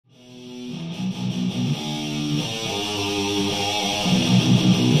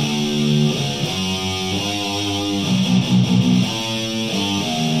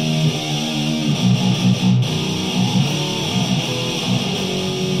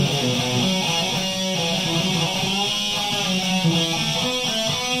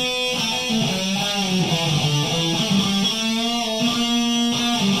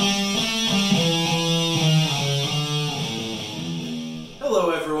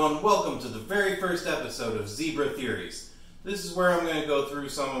everyone, welcome to the very first episode of Zebra Theories. This is where I'm going to go through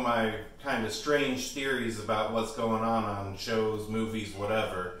some of my kind of strange theories about what's going on shows, movies,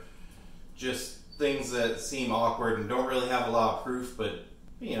 whatever. Just things that seem awkward and don't really have a lot of proof, but,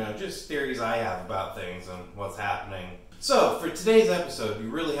 you know, just theories I have about things and what's happening. So, for today's episode, you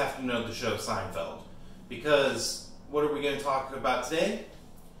really have to know the show Seinfeld. Because, what are we going to talk about today?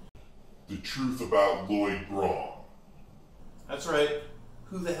 The truth about Lloyd Braun. That's right.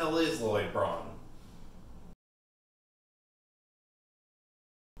 Who the hell is Lloyd Braun?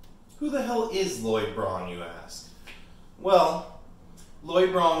 Who the hell is Lloyd Braun, you ask? Well,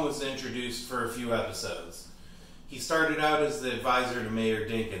 Lloyd Braun was introduced for a few episodes. He started out as the advisor to Mayor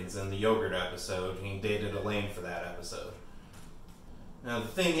Dinkins in the yogurt episode, and he dated Elaine for that episode. Now the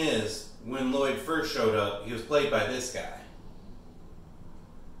thing is, when Lloyd first showed up, he was played by this guy.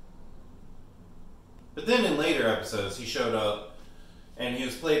 But then in later episodes, he showed up, and he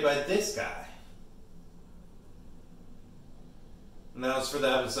was played by this guy. And that was for the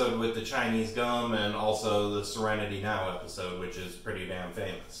episode with the Chinese gum and also the Serenity Now episode, which is pretty damn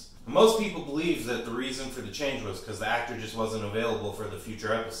famous. Most people believe that the reason for the change was because the actor just wasn't available for the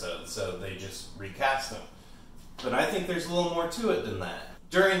future episodes, so they just recast him. But I think there's a little more to it than that.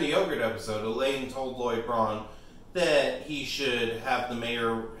 During the yogurt episode, Elaine told Lloyd Braun that he should have the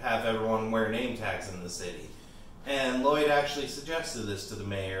mayor have everyone wear name tags in the city. And Lloyd actually suggested this to the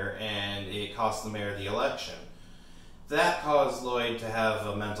mayor, and it cost the mayor the election. That caused Lloyd to have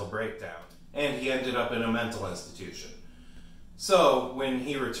a mental breakdown, and he ended up in a mental institution. So, when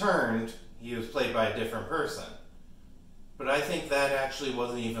he returned, he was played by a different person. But I think that actually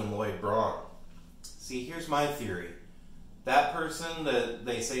wasn't even Lloyd Braun. See, here's my theory. That person that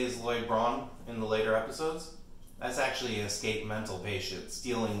they say is Lloyd Braun in the later episodes, that's actually an escaped mental patient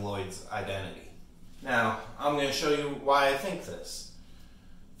stealing Lloyd's identity. Now, I'm going to show you why I think this.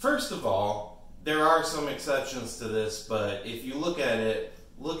 First of all, there are some exceptions to this, but if you look at it,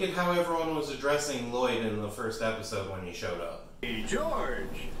 look at how everyone was addressing Lloyd in the first episode when he showed up. Hey,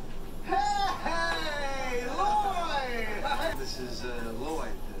 George! Hey, Lloyd! This is, Lloyd.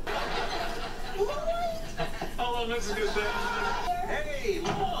 Lloyd? Hello, Mrs. Good. Hey,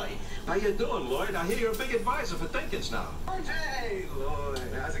 Lloyd! How you doing, Lloyd? I hear you're a big advisor for Dinkins now. Hey, Lloyd,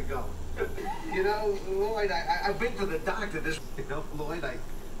 how's it going? You know, Lloyd, I've been to the doctor. You know, Lloyd,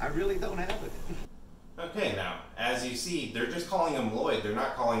 I really don't have it. Okay, now, as you see, they're just calling him Lloyd. They're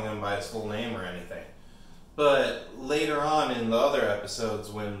not calling him by his full name or anything. But later on in the other episodes,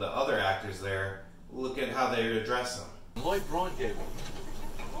 when the other actor's there, look at how they address him. Lloyd Braun gave him.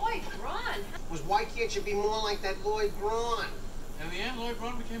 Lloyd Braun? Was why can't you be more like that Lloyd Braun? In the end, Lloyd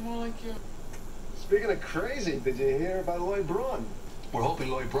Braun became more like you. Speaking of crazy, did you hear about Lloyd Braun? We're hoping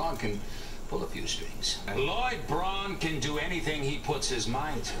Lloyd Braun can pull a few strings. Lloyd Braun can do anything he puts his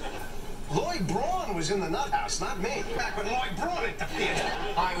mind to. Lloyd Braun was in the nut house, not me. Back when Lloyd Braun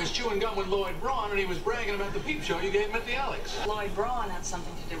interfered. I was chewing gum with Lloyd Braun, and he was bragging about the peep show you gave him at the Alex. Lloyd Braun had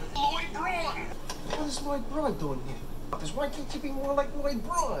something to do with it. Lloyd Braun! What is Lloyd Braun doing here? Why can't you be more like Lloyd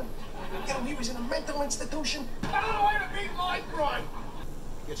Braun? You know, he was in a mental institution. I don't want to be Lloyd Braun!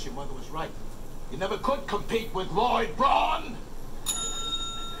 I guess your mother was right. You never could compete with Lloyd Braun!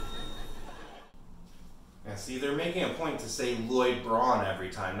 Now see, they're making a point to say Lloyd Braun every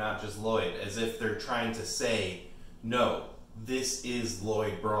time, not just Lloyd, as if they're trying to say, no, this is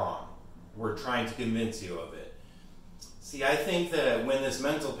Lloyd Braun. We're trying to convince you of it. See, I think that when this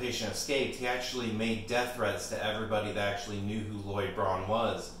mental patient escaped, he actually made death threats to everybody that actually knew who Lloyd Braun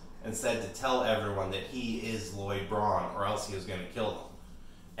was, and said to tell everyone that he is Lloyd Braun, or else he was going to kill them.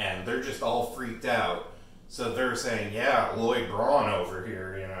 And they're just all freaked out. So they're saying, yeah, Lloyd Braun over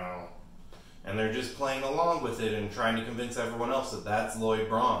here, you know. And they're just playing along with it and trying to convince everyone else that that's Lloyd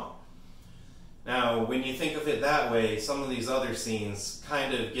Braun. Now, when you think of it that way, some of these other scenes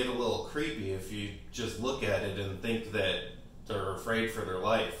kind of get a little creepy if you just look at it and think that they're afraid for their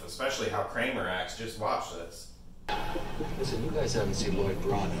life, especially how Kramer acts. Just watch this. Listen, you guys haven't seen Lloyd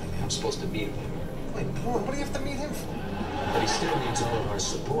Braun. I'm supposed to meet him. Lloyd Braun? What do you have to meet him for? But he still needs all of our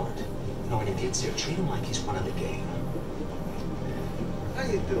support. You know, when he gets here, treat him like he's one of the gang. How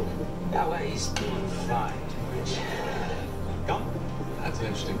you doing? Yeah, well, he's doing fine, Rich. Gum? That's an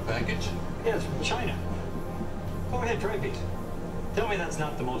interesting package. Yeah, it's from China. Go ahead, try these. Tell me that's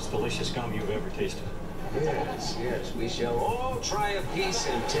not the most delicious gum you've ever tasted. Yes, yes, we shall all try a piece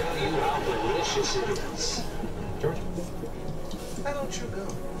and tell you how delicious it is. George? Why don't you go?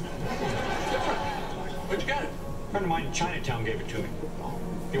 Different. Where'd you get it? A friend of mine in Chinatown gave it to me.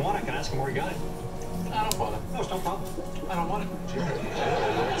 If you want, I can ask him where he got it. I don't bother. No, it's no problem. I don't want it.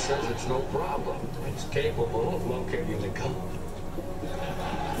 Lloyd says it's no problem. He's capable of locating the gum.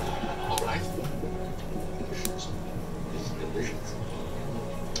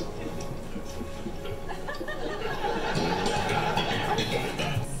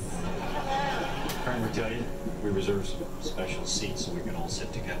 seats so we can all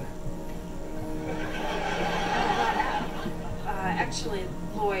sit together. Actually,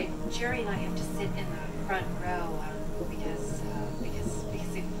 Lloyd, Jerry and I have to sit in the front row because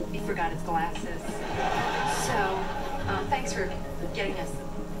he forgot his glasses. So, thanks for getting us.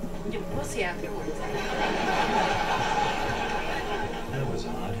 We'll see afterwards. That was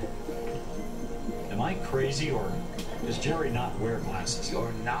odd. Am I crazy, or does Jerry not wear glasses?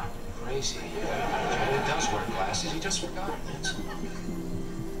 You're not crazy. Jerry does wear glasses. He just forgot. That's all.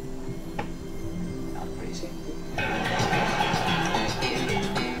 Not crazy.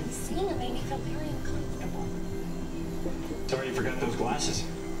 Seeing him made me feel very uncomfortable. Sorry you forgot those glasses.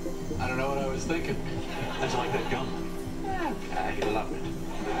 I don't know what I was thinking. How'd you like that gum? I love it.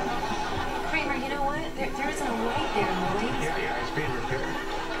 Kramer, you know what? There isn't a light there, Lloyd. Yeah, it's being repaired.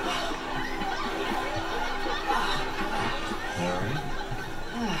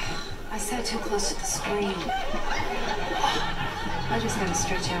 I sat too close to the screen. I just had to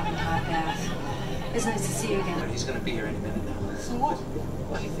stretch out in a hot bath. It's nice to see you again. He's going to be here any minute now. So what?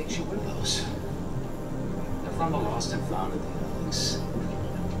 Well, he thinks you wear those. They're from the Lost and Found at the Alex.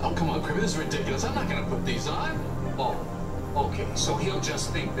 Oh, come on, Kramer, this is ridiculous. I'm not going to put these on. Oh, okay. So he'll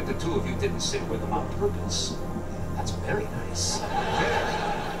just think that the two of you didn't sit with him on purpose. That's very nice. Very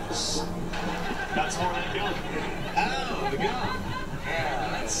nice. Got some more of that gum? Oh, the gum. Yeah,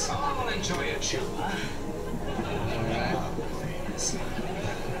 let's all enjoy a chew, huh?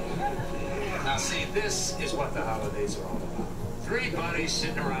 Now, see, this is what the holidays are all about. Three buddies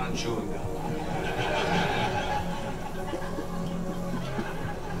sitting around chewing gum.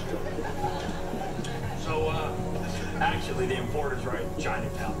 So, actually, the importer's right in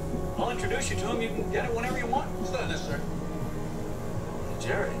Chinatown. I'll introduce you to him. You can get it whenever you want. It's not necessary.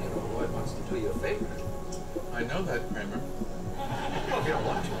 Jerry, you know, Lloyd wants to do you a favor. I know that, Kramer. Well, if you don't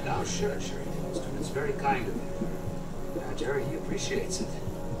want to. No, sure, he wants to. It's very kind of you. Jerry, he appreciates it.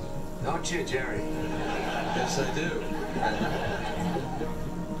 Don't you, Jerry? Yes, I do.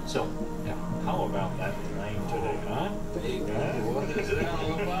 So, yeah, how about that lane today, huh? Hey, what is it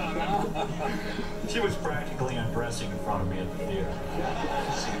all about, huh? She was practically undressing in front of me at the theater.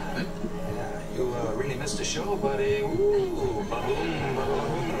 Yeah, you really missed the show, buddy. Ooh, ba-boom,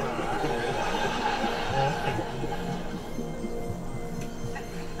 ba-boom.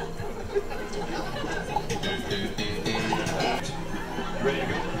 Ready to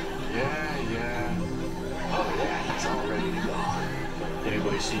go? Yeah. Oh, yeah, it's all ready to go.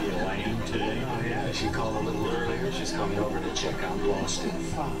 Anybody see Elaine today? Oh, yeah, she called a little earlier. She's coming over to check out Lost and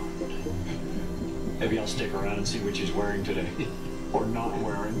Found. Maybe I'll stick around and see what she's wearing today. Or not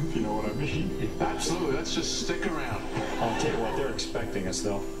wearing, if you know what I mean. Absolutely. Let's just stick around. I'll tell you what, they're expecting us,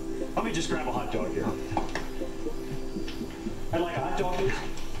 though. Let me just grab a hot dog here. I'd like a hot dog, please.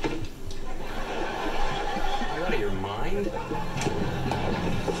 You out of your mind?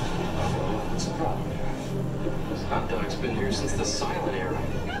 What's the problem? This hot dog's been here since the silent era.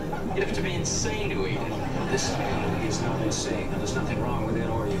 You'd have to be insane to eat it. This family is not insane. There's nothing wrong with it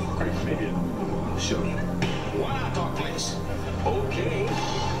or you. Great, maybe I'll show you. One hot dog, please. Okay.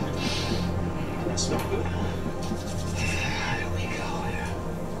 That smells good. There we go.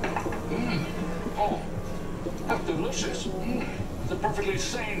 Oh, that's delicious. It's a perfectly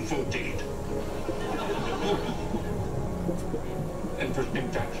sane food to eat. Interesting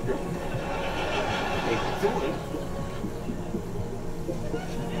texture. Hey, food.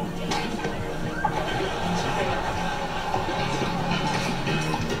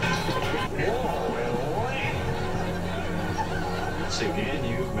 Once again,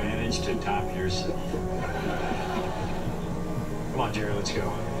 you've managed to top yourself. Come on, Jerry, let's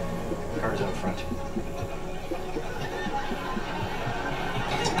go. Car's out front.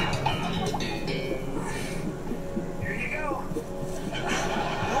 Here you go.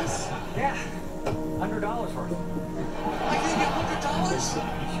 Yes? Yeah, $100 worth. I can get $100?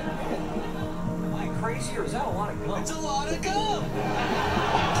 Am I crazy, or is that a lot of gum? It's a lot of gum!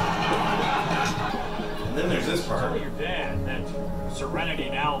 And then there's this Tell part. your dad that Serenity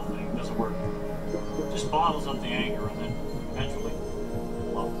Now thing doesn't work. Just bottles up the anger and then eventually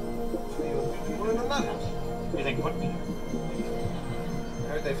love. What in the metals? You think put me there? I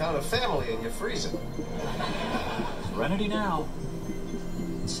heard they found a family in your freezer. Serenity now.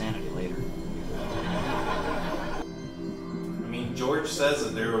 Insanity later. I mean, George says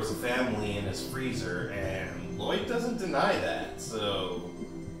that there was a family in his freezer, and Lloyd doesn't deny that, so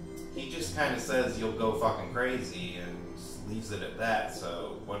he just kind of says you'll go fucking crazy and just leaves it at that,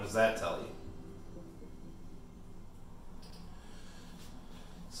 so what does that tell you?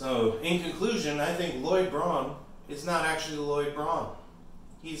 So, in conclusion, I think Lloyd Braun is not actually Lloyd Braun.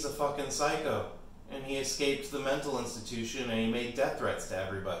 He's a fucking psycho, and he escaped the mental institution and he made death threats to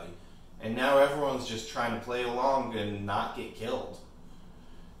everybody. And now everyone's just trying to play along and not get killed.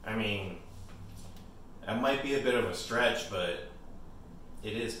 I mean, that might be a bit of a stretch, but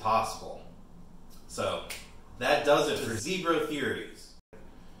it is possible. So, that does it for Zebro Theories.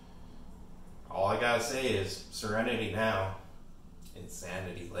 All I gotta say is, serenity now,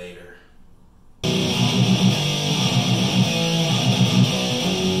 insanity later.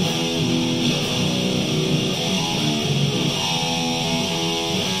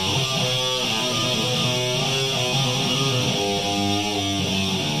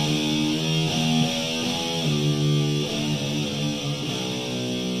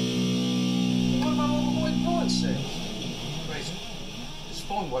 Crazy. His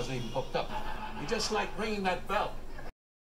phone wasn't even hooked up. He just liked ringing that bell.